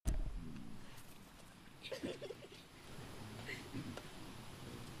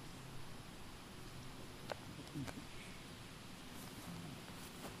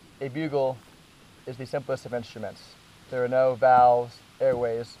A bugle is the simplest of instruments. There are no valves,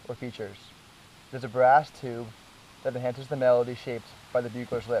 airways, or features. It is a brass tube that enhances the melody shaped by the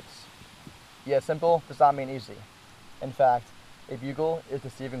bugler's lips. Yet simple does not mean easy. In fact, a bugle is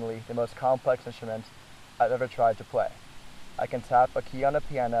deceivingly the most complex instrument I've ever tried to play. I can tap a key on a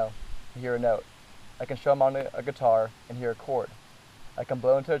piano and hear a note. I can strum on a guitar and hear a chord. I can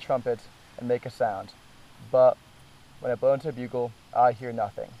blow into a trumpet and make a sound. But when I blow into a bugle, I hear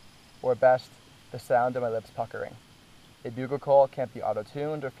nothing, or at best, the sound of my lips puckering. A bugle call can't be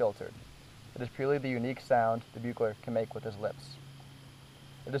auto-tuned or filtered. It is purely the unique sound the bugler can make with his lips.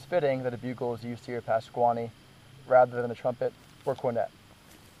 It is fitting that a bugle is used here past Pasquani rather than a trumpet or cornet.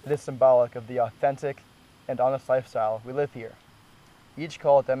 It is symbolic of the authentic and honest lifestyle we live here. Each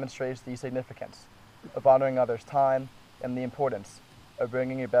call demonstrates the significance of honoring others' time and the importance of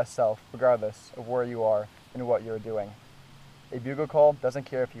bringing your best self regardless of where you are and what you are doing. A bugle call doesn't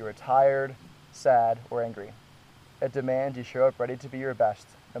care if you are tired, sad, or angry. It demands you show up ready to be your best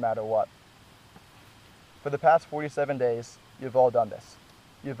no matter what. For the past 47 days, you've all done this.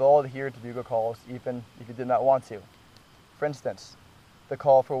 You've all adhered to bugle calls even if you did not want to. For instance, the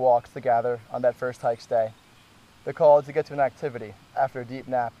call for walks to gather on that first hike's day, the call to get to an activity after a deep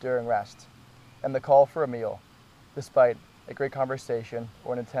nap during rest, and the call for a meal, despite a great conversation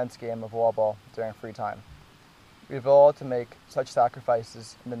or an intense game of wall ball during free time. We've all to make such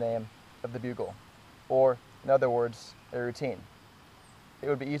sacrifices in the name of the bugle, or, in other words, a routine. It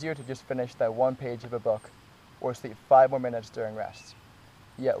would be easier to just finish that one page of a book or sleep 5 more minutes during rest.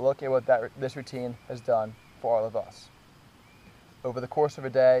 Yet look at what this routine has done for all of us. Over the course of a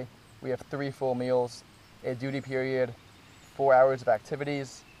day, we have 3 full meals, a duty period, 4 hours of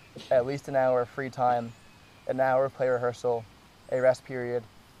activities, at least an hour of free time, an hour of play rehearsal, a rest period,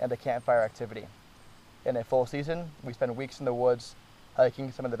 and a campfire activity. In a full season, we spend weeks in the woods,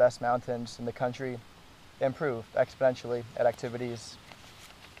 hiking some of the best mountains in the country, improve exponentially at activities,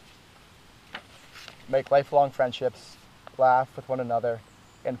 make lifelong friendships, laugh with one another,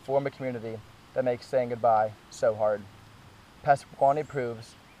 and form a community that makes saying goodbye so hard. Pasquani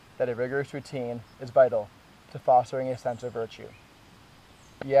proves that a rigorous routine is vital to fostering a sense of virtue.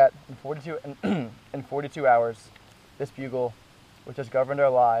 Yet, in 42 hours, this bugle, which has governed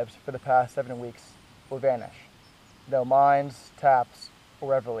our lives for the past 7 weeks, will vanish. No mines, taps,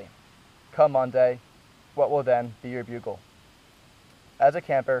 or reveille. Come Monday, what will then be your bugle? As a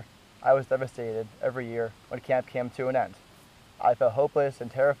camper, I was devastated every year when camp came to an end. I felt hopeless and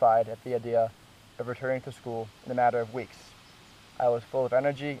terrified at the idea of returning to school in a matter of weeks. I was full of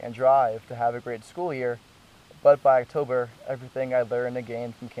energy and drive to have a great school year, but by October, everything I learned and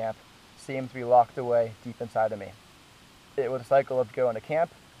gained from camp seemed to be locked away deep inside of me. It was a cycle of going to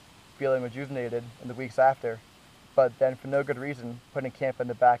camp, feeling rejuvenated in the weeks after, but then for no good reason putting camp in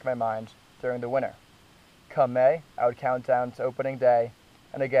the back of my mind during the winter. Come May, I would count down to opening day,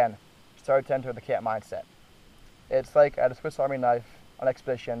 and again, start to enter the camp mindset. It's like I had a Swiss Army knife on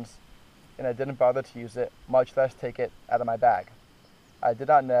expeditions, and I didn't bother to use it, much less take it out of my bag. I did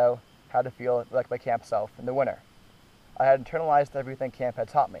not know how to feel like my camp self in the winter. I had internalized everything camp had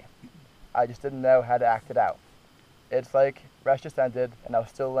taught me. I just didn't know how to act it out. It's like rest just ended and I was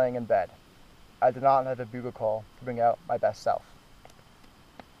still laying in bed. I did not have a bugle call to bring out my best self.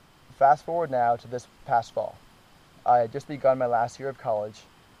 Fast forward now to this past fall. I had just begun my last year of college,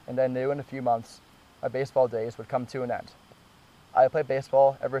 and I knew in a few months my baseball days would come to an end. I played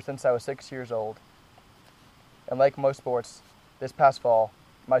baseball ever since I was 6 years old, and like most sports, this past fall,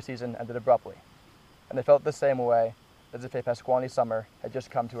 my season ended abruptly, and I felt the same way as if a Pasquani summer had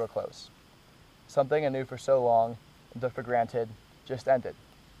just come to a close. Something I knew for so long and took for granted just ended.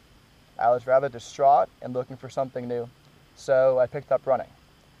 I was rather distraught and looking for something new, so I picked up running.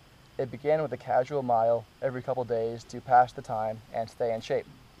 It began with a casual mile every couple days to pass the time and stay in shape.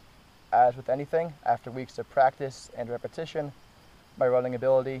 As with anything, after weeks of practice and repetition, my running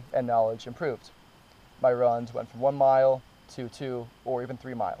ability and knowledge improved. My runs went from 1 mile to 2 or even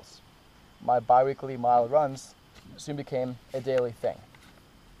 3 miles. My biweekly mile runs soon became a daily thing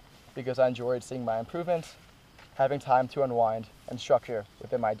because I enjoyed seeing my improvement, having time to unwind and structure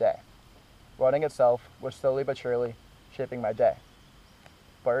within my day. Running itself was slowly but surely shaping my day.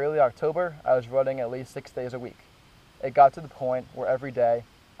 By early October, I was running at least 6 days a week. It got to the point where every day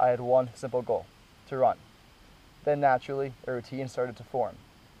I had one simple goal: to run. Then naturally, a routine started to form.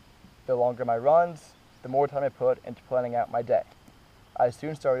 The longer my runs, the more time I put into planning out my day. I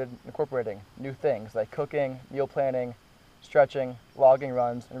soon started incorporating new things like cooking, meal planning, stretching, logging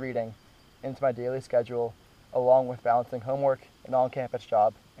runs, and reading into my daily schedule, along with balancing homework, an on-campus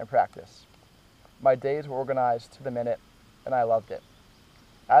job, and practice. My days were organized to the minute, and I loved it.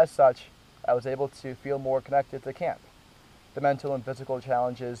 As such, I was able to feel more connected to camp. The mental and physical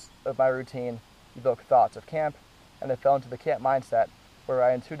challenges of my routine evoked thoughts of camp, and I fell into the camp mindset where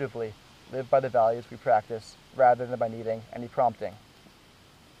I intuitively live by the values we practice rather than by needing any prompting.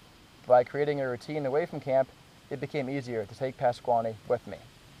 By creating a routine away from camp, it became easier to take Pasquaney with me.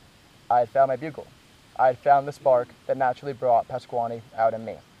 I had found my bugle. I had found the spark that naturally brought Pasquaney out in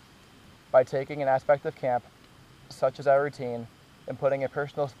me. By taking an aspect of camp, such as our routine, and putting a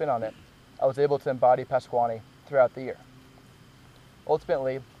personal spin on it, I was able to embody Pasquaney throughout the year.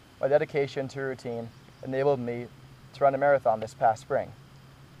 Ultimately, my dedication to routine enabled me to run a marathon this past spring.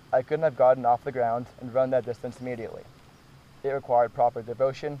 I couldn't have gotten off the ground and run that distance immediately. It required proper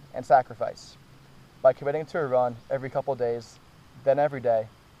devotion and sacrifice. By committing to a run every couple days, then every day,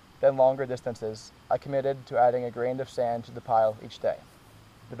 then longer distances, I committed to adding a grain of sand to the pile each day.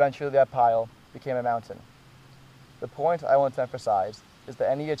 Eventually that pile became a mountain. The point I want to emphasize is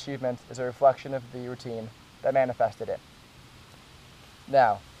that any achievement is a reflection of the routine that manifested it.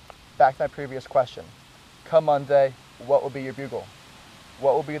 Now, back to my previous question. Come Monday, what will be your bugle?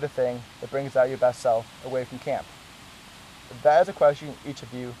 What will be the thing that brings out your best self away from camp? That is a question each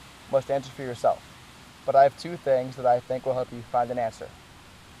of you must answer for yourself, but I have two things that I think will help you find an answer.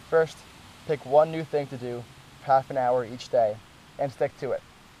 First, pick one new thing to do, half an hour each day, and stick to it.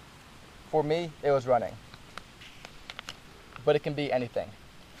 For me, it was running. But it can be anything.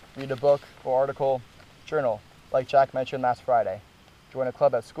 Read a book or article, journal, like Jack mentioned last Friday, join a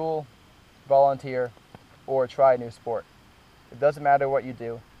club at school, volunteer, or try a new sport. It doesn't matter what you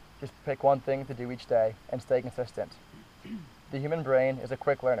do, just pick one thing to do each day and stay consistent. The human brain is a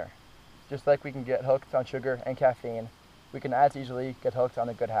quick learner. Just like we can get hooked on sugar and caffeine, we can as easily get hooked on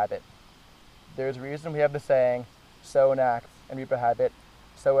a good habit. There's a reason we have the saying, sow an act and reap a habit,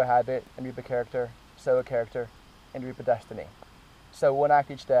 sow a habit and reap a character, sow a character and reap a destiny. Sow one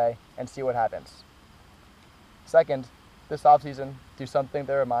act each day and see what happens. Second, this off-season, do something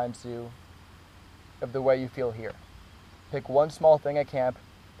that reminds you of the way you feel here. Pick one small thing at camp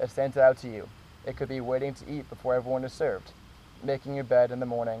that stands out to you. It could be waiting to eat before everyone is served, making your bed in the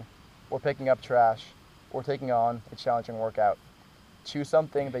morning, or picking up trash, or taking on a challenging workout. Choose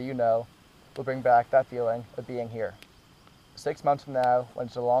something that you know will bring back that feeling of being here. 6 months from now, when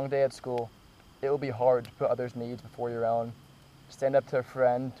it's a long day at school, it will be hard to put others' needs before your own, stand up to a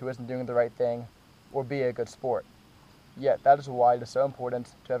friend who isn't doing the right thing, or be a good sport. Yet that is why it is so important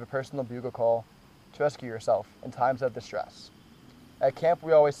to have a personal bugle call to rescue yourself in times of distress. At camp,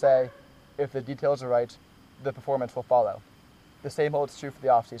 we always say, if the details are right, the performance will follow. The same holds true for the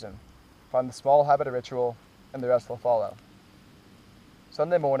off-season. Find the small habit or ritual, and the rest will follow.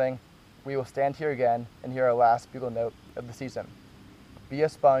 Sunday morning, we will stand here again and hear our last bugle note of the season. Be a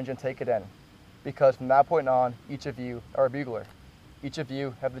sponge and take it in, because from that point on, each of you are a bugler. Each of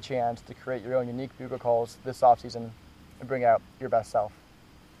you have the chance to create your own unique bugle calls this off-season and bring out your best self.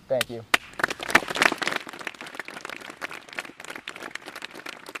 Thank you.